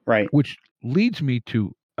 Right. Which leads me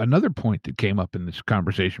to another point that came up in this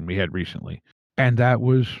conversation we had recently. And that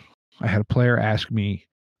was, I had a player ask me,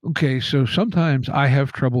 okay, so sometimes I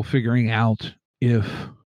have trouble figuring out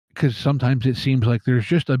because sometimes it seems like there's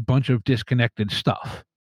just a bunch of disconnected stuff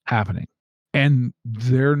happening. And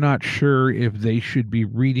they're not sure if they should be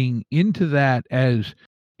reading into that as,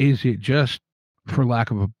 is it just, for lack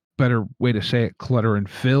of a better way to say it, clutter and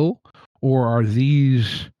fill? Or are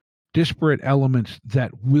these disparate elements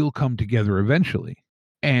that will come together eventually?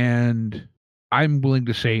 And I'm willing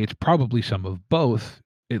to say it's probably some of both,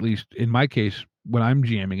 at least in my case, when I'm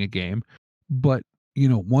GMing a game. But,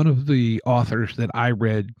 one of the authors that I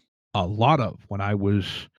read a lot of when I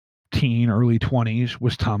was early 20s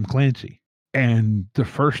was Tom Clancy. And the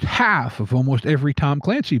first half of almost every Tom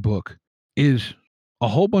Clancy book is a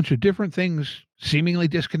whole bunch of different things seemingly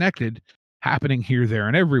disconnected happening here, there,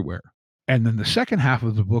 and everywhere. And then the second half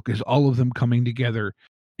of the book is all of them coming together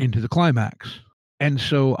into the climax. And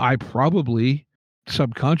so I probably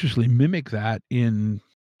subconsciously mimic that in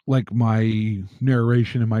like my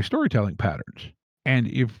narration and my storytelling patterns. And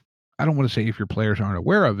I don't want to say if your players aren't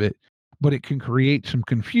aware of it, but it can create some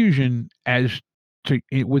confusion as to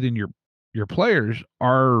within your players.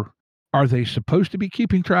 Are they supposed to be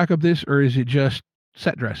keeping track of this, or is it just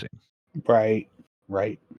set dressing? Right.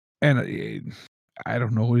 And I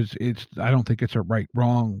don't know. I don't think it's a right,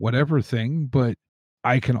 wrong, whatever thing, but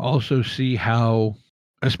I can also see how,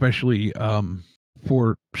 especially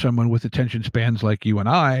for someone with attention spans like you and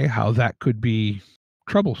I, how that could be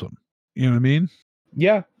troublesome. You know what I mean?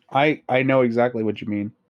 Yeah, I know exactly what you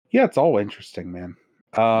mean. Yeah, it's all interesting, man.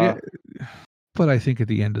 Yeah, but I think at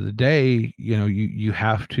the end of the day, you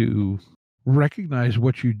have to recognize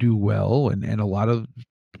what you do well, and a lot of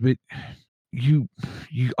it, you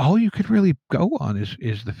all you could really go on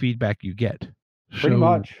is the feedback you get. Pretty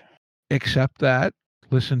much. Accept that,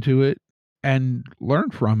 listen to it, and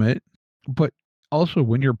learn from it. But also,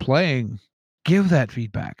 when you're playing, give that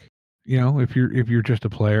feedback. If you're just a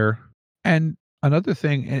player. And another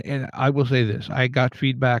thing, and I will say this, I got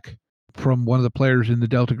feedback from one of the players in the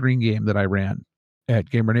Delta Green game that I ran at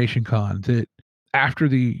Gamer Nation Con, that after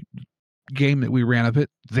the game that we ran of it,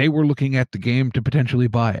 they were looking at the game to potentially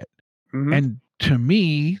buy it. Mhm. And to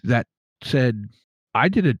me, that said, I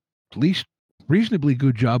did at least reasonably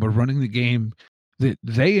good job of running the game that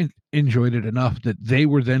they enjoyed it enough that they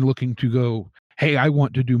were then looking to go, hey, I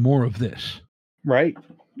want to do more of this. Right.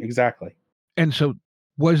 Exactly. And so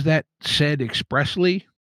was that said expressly?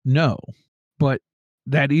 No. But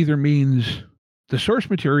that either means the source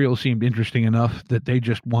material seemed interesting enough that they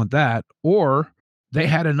just want that, or they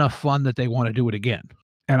had enough fun that they want to do it again.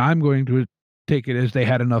 And I'm going to take it as they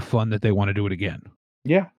had enough fun that they want to do it again.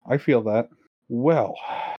 Yeah, I feel that. Well,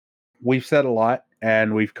 we've said a lot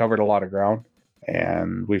and we've covered a lot of ground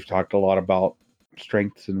and we've talked a lot about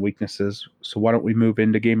strengths and weaknesses. So why don't we move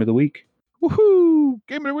into Game of the Week? Woohoo!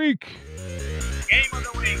 Game of the week. Game of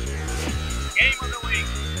the week. Game of the week.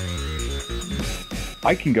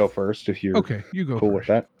 I can go first if you're Okay, you go cool first. with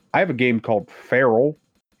that. I have a game called Feral.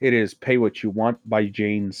 It is Pay What You Want by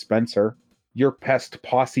Jane Spencer. Your pest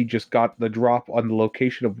posse just got the drop on the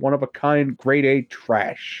location of one-of-a-kind grade A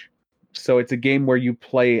trash. So it's a game where you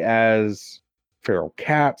play as feral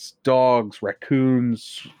cats, dogs,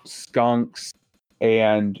 raccoons, skunks,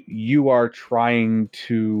 and you are trying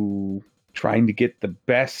to get the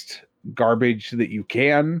best garbage that you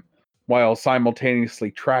can while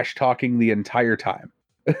simultaneously trash talking the entire time.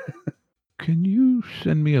 Can you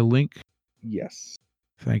send me a link? Yes.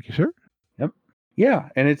 Thank you, sir. Yeah,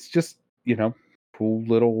 and it's just, cool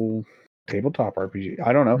little tabletop RPG.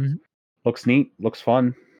 I don't know. Mhm. Looks neat, looks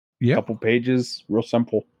fun. Yeah. Couple pages, real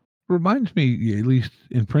simple. Reminds me, at least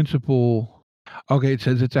in principle. Okay, it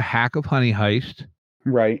says it's a hack of Honey Heist.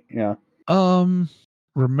 Right, yeah.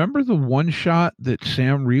 Remember the one shot that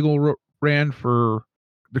Sam Riegel ran for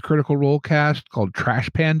the Critical Role cast called Trash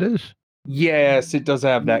Pandas? Yes, it does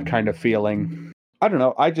have that kind of feeling. I don't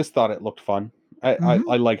know. I just thought it looked fun. I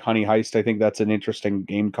like Honey Heist. I think that's an interesting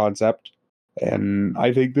game concept. And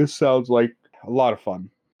I think this sounds like a lot of fun.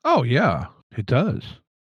 Oh, yeah, it does.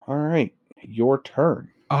 All right, your turn.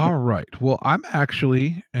 All right. Well, I'm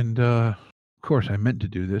actually, and of course I meant to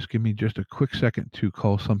do this. Give me just a quick second to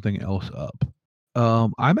call something else up.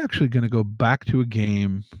 I'm actually going to go back to a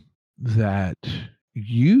game that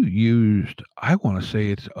you used, I want to say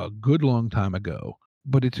it's a good long time ago,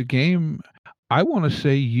 but it's a game, I want to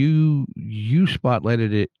say you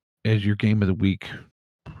spotlighted it as your game of the week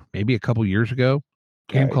maybe a couple years ago.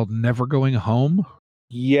 A game Okay. called Never Going Home,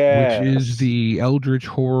 Yes. which is the Eldritch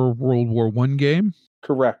Horror World War I game.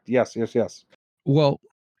 Correct. Yes. Well,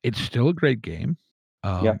 it's still a great game.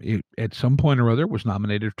 It, at some point or other, was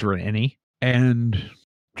nominated for an Emmy. And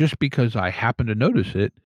just because I happened to notice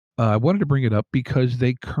it, I wanted to bring it up because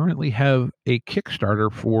they currently have a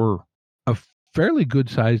Kickstarter for a fairly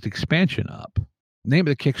good-sized expansion up. The name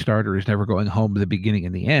of the Kickstarter is Never Going Home, the beginning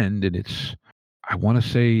and the end, and it's, I want to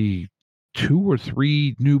say, 2 or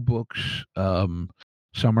 3 new books. Some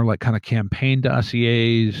are like kind of campaign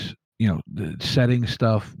dossiers, the setting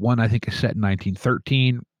stuff. One, I think, is set in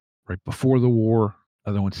 1913, right before the war.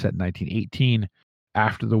 Other one's set in 1918,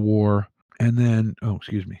 after the war. And then,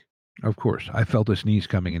 excuse me. Of course, I felt a sneeze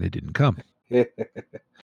coming and it didn't come. And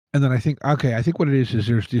then I think what it is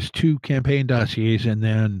there's just 2 campaign dossiers and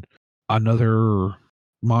then another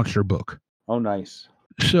monster book. Oh, nice.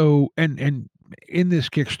 So, and in this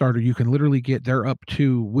Kickstarter, you can literally they're up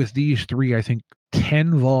to, with these 3, I think,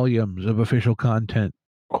 10 volumes of official content.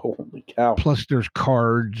 Holy cow. Plus there's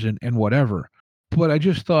cards and whatever. But I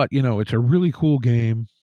just thought, it's a really cool game.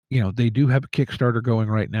 They do have a Kickstarter going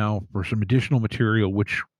right now for some additional material,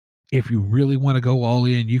 which if you really want to go all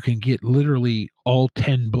in, you can get literally all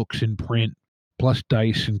 10 books in print, plus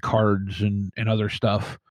dice and cards and other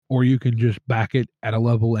stuff. Or you can just back it at a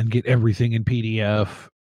level and get everything in PDF.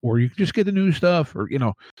 Or you can just get the new stuff, or,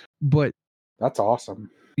 but that's awesome.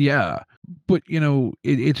 Yeah. But,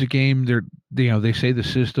 it's a game they say the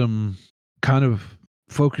system kind of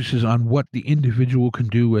focuses on what the individual can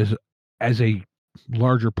do as a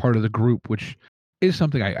larger part of the group, which is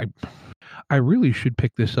something I really should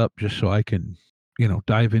pick this up just so I can,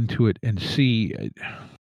 dive into it and see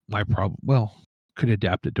my problem. Well, could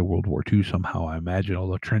adapt it to World War II somehow, I imagine,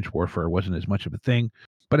 although trench warfare wasn't as much of a thing.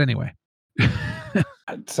 But anyway.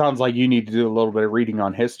 It sounds like you need to do a little bit of reading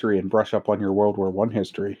on history and brush up on your World War I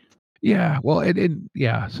history. Yeah, well, and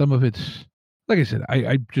some of it's, like I said,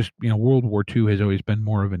 I just, World War II has always been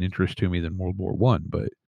more of an interest to me than World War I. But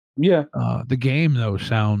yeah, the game though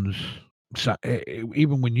sounds,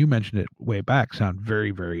 even when you mentioned it way back, sound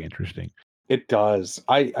very, very interesting. It does.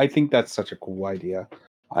 I think that's such a cool idea.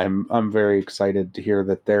 I'm very excited to hear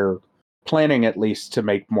that they're planning at least to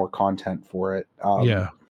make more content for it. Yeah.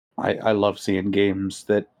 I love seeing games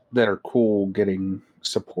that are cool getting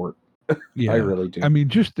support. Yeah, I really do. I mean,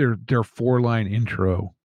 just their 4-line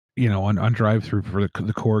intro, on drive through for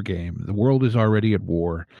the core game. The world is already at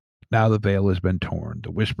war. Now the veil has been torn.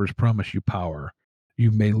 The whispers promise you power.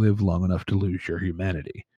 You may live long enough to lose your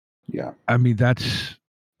humanity. Yeah. I mean, that's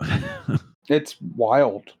It's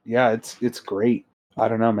wild. Yeah, it's great. I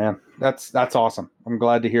don't know, man. That's awesome. I'm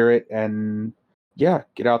glad to hear it. And yeah,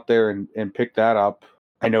 get out there and pick that up.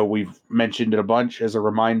 I know we've mentioned it a bunch as a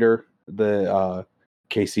reminder. The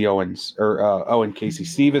Casey Owens or Owen Casey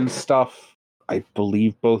Stevens stuff. I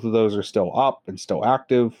believe both of those are still up and still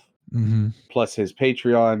active. Plus his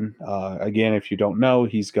Patreon. Again, if you don't know,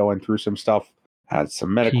 he's going through some stuff. Had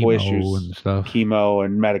some medical chemo issues, and stuff. chemo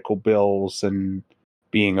and medical bills, and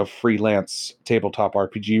being a freelance tabletop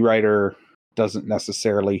RPG writer doesn't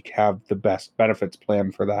necessarily have the best benefits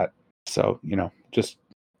plan for that. So, just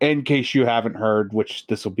in case you haven't heard, which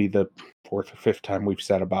this will be the 4th or 5th time we've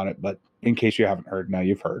said about it, but in case you haven't heard, now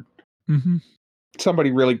you've heard.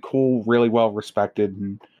 Somebody really cool, really well respected,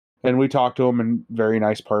 and we talked to him, and very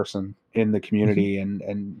nice person in the community,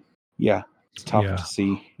 and yeah, it's tough to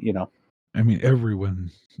see, I mean, everyone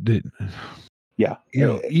did. Yeah.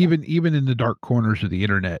 Even in the dark corners of the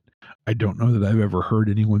internet, I don't know that I've ever heard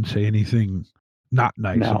anyone say anything not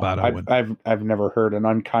nice about Owen. I've never heard an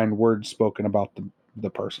unkind word spoken about the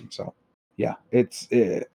person. So yeah, it's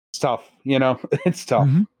tough, it's tough.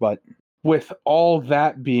 But with all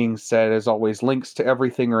that being said, as always, links to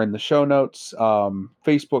everything are in the show notes.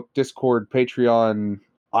 Facebook, Discord, Patreon.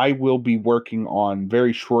 I will be working on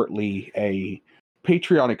very shortly a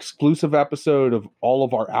Patreon exclusive episode of all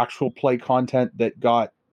of our actual play content that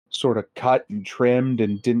got sort of cut and trimmed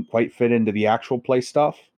and didn't quite fit into the actual play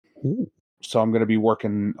stuff. Ooh. So I'm going to be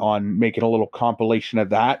working on making a little compilation of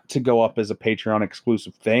that to go up as a Patreon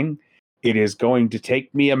exclusive thing. It is going to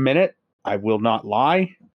take me a minute. I will not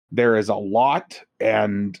lie. There is a lot,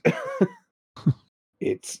 and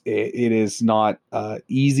it is not an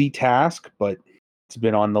easy task, but it's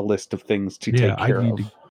been on the list of things to take care of. I need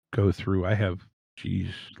to go through. I have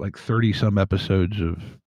like 30 some episodes of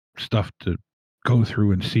stuff to go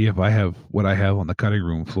through and see if I have what I have on the cutting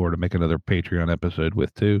room floor to make another Patreon episode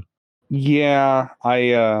with too. Yeah,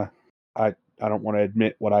 I don't want to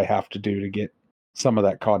admit what I have to do to get some of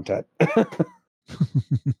that content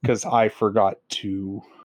because I forgot to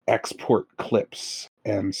export clips,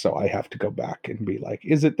 and so I have to go back and be like,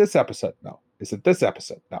 is it this episode? No. Is it this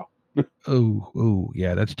episode? No. oh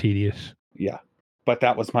yeah, that's tedious. Yeah, but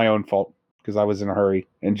that was my own fault because I was in a hurry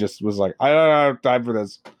and just was like, I don't have time for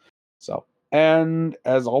this. So, and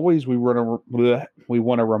as always, we want to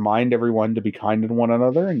remind everyone to be kind to one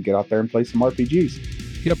another and get out there and play some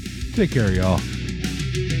RPGs. Yep. Take care, y'all.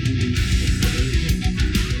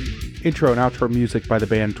 Intro and outro music by the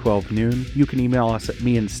band 12 Noon. You can email us at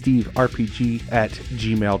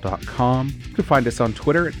meandsteverpg@gmail.com. You can find us on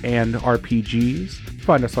Twitter at @andrpgs.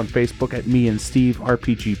 Find us on Facebook at Me and Steve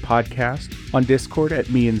RPG Podcast, on Discord at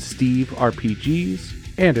Me and Steve RPGs,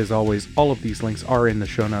 and as always, all of these links are in the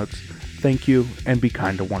show notes. Thank you, and be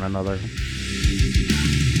kind to one another.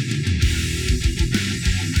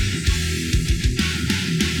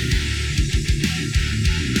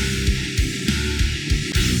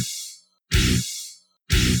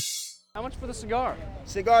 How much for the cigar?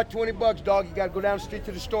 Cigar, $20, dog. You gotta go down the street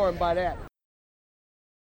to the store and buy that.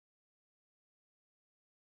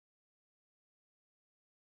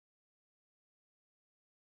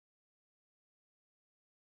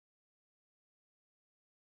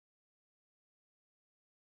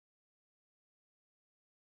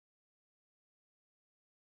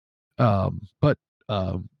 But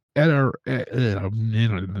at our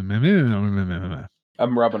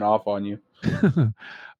I'm rubbing off on you.